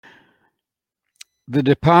The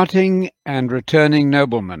departing and returning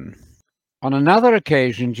nobleman. On another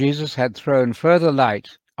occasion, Jesus had thrown further light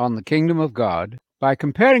on the kingdom of God by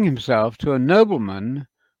comparing himself to a nobleman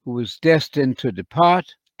who was destined to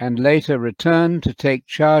depart and later return to take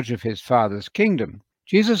charge of his father's kingdom.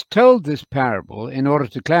 Jesus told this parable in order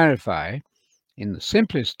to clarify, in the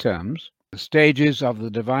simplest terms, the stages of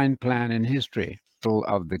the divine plan in history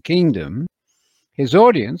of the kingdom. His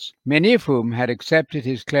audience, many of whom had accepted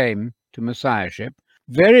his claim to messiahship,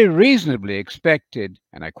 very reasonably expected,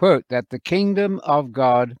 and I quote, that the kingdom of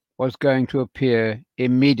God was going to appear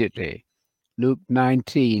immediately. Luke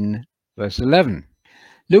 19, verse 11.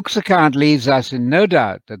 Luke's account leaves us in no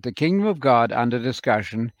doubt that the kingdom of God under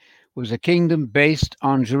discussion was a kingdom based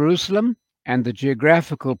on Jerusalem, and the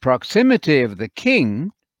geographical proximity of the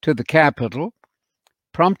king to the capital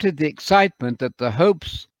prompted the excitement that the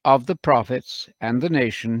hopes of the prophets and the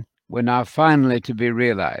nation were now finally to be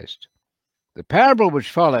realized. The parable which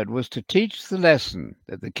followed was to teach the lesson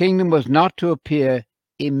that the kingdom was not to appear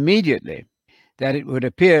immediately. That it would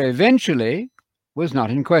appear eventually was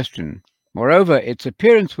not in question. Moreover, its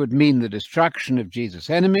appearance would mean the destruction of Jesus'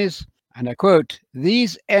 enemies, and I quote,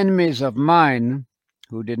 "These enemies of mine,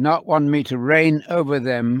 who did not want me to reign over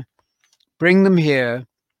them, bring them here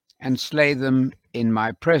and slay them in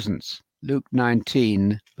my presence." Luke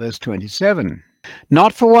 19, verse 27.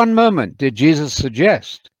 Not for one moment did Jesus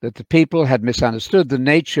suggest that the people had misunderstood the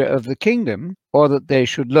nature of the kingdom, or that they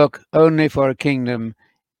should look only for a kingdom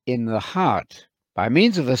in the heart. By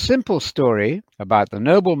means of a simple story about the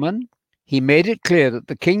nobleman, he made it clear that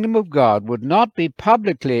the kingdom of God would not be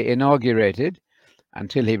publicly inaugurated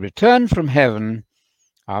until he returned from heaven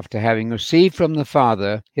after having received from the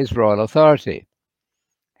Father his royal authority.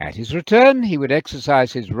 At his return, he would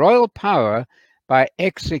exercise his royal power by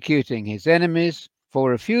executing his enemies for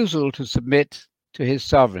refusal to submit to his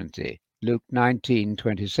sovereignty. Luke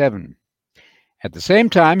 19:27. At the same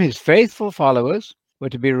time, his faithful followers were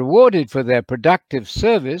to be rewarded for their productive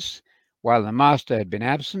service while the master had been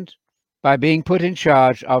absent by being put in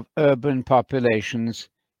charge of urban populations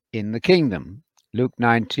in the kingdom. Luke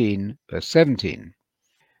 19, verse 17.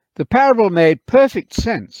 The parable made perfect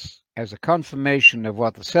sense as a confirmation of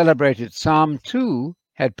what the celebrated Psalm 2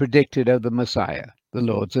 had predicted of the Messiah, the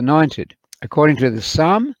Lord's anointed. According to the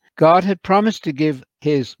psalm, God had promised to give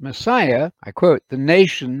his Messiah, I quote, "the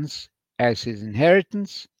nations as his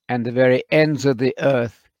inheritance and the very ends of the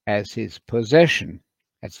earth as his possession."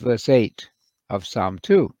 That's verse 8 of Psalm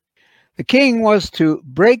 2. The king was to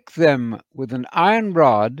break them with an iron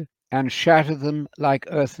rod and shatter them like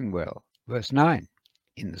earthenware. Verse 9.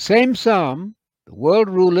 In the same psalm, the world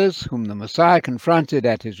rulers whom the Messiah confronted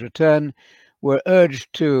at his return were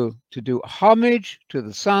urged to do homage to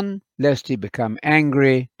the Son, lest he become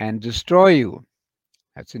angry and destroy you.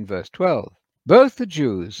 That's in verse 12. Both the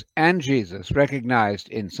Jews and Jesus recognized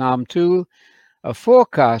in Psalm 2 a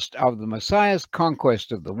forecast of the Messiah's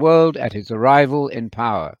conquest of the world at his arrival in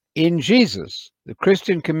power. In Jesus, the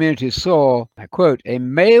Christian community saw, I quote, "a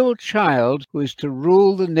male child who is to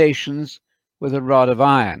rule the nations with a rod of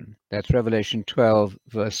iron." That's Revelation 12,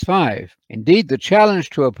 verse 5. Indeed, the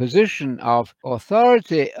challenge to a position of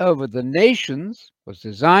authority over the nations was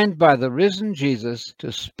designed by the risen Jesus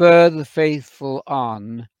to spur the faithful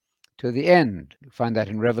on to the end. You find that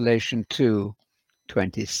in Revelation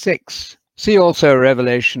 2:26. See also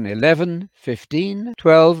Revelation 11:15,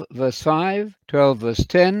 12, verse 5, 12, verse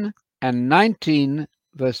 10, and 19,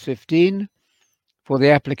 verse 15 for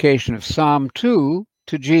the application of Psalm 2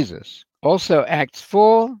 to Jesus. Also Acts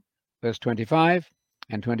 4, verse 25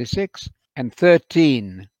 and 26, and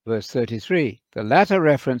 13, verse 33, the latter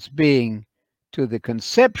reference being to the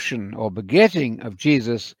conception or begetting of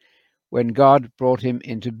Jesus when God brought him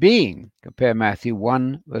into being. Compare Matthew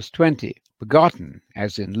 1, verse 20, begotten,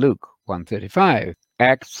 as in Luke 1:35.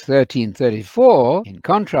 Acts 13:34, in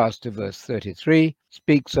contrast to verse 33,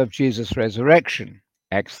 speaks of Jesus' resurrection.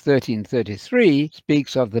 Acts 13:33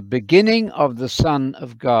 speaks of the beginning of the Son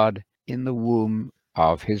of God in the womb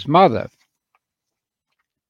of his mother.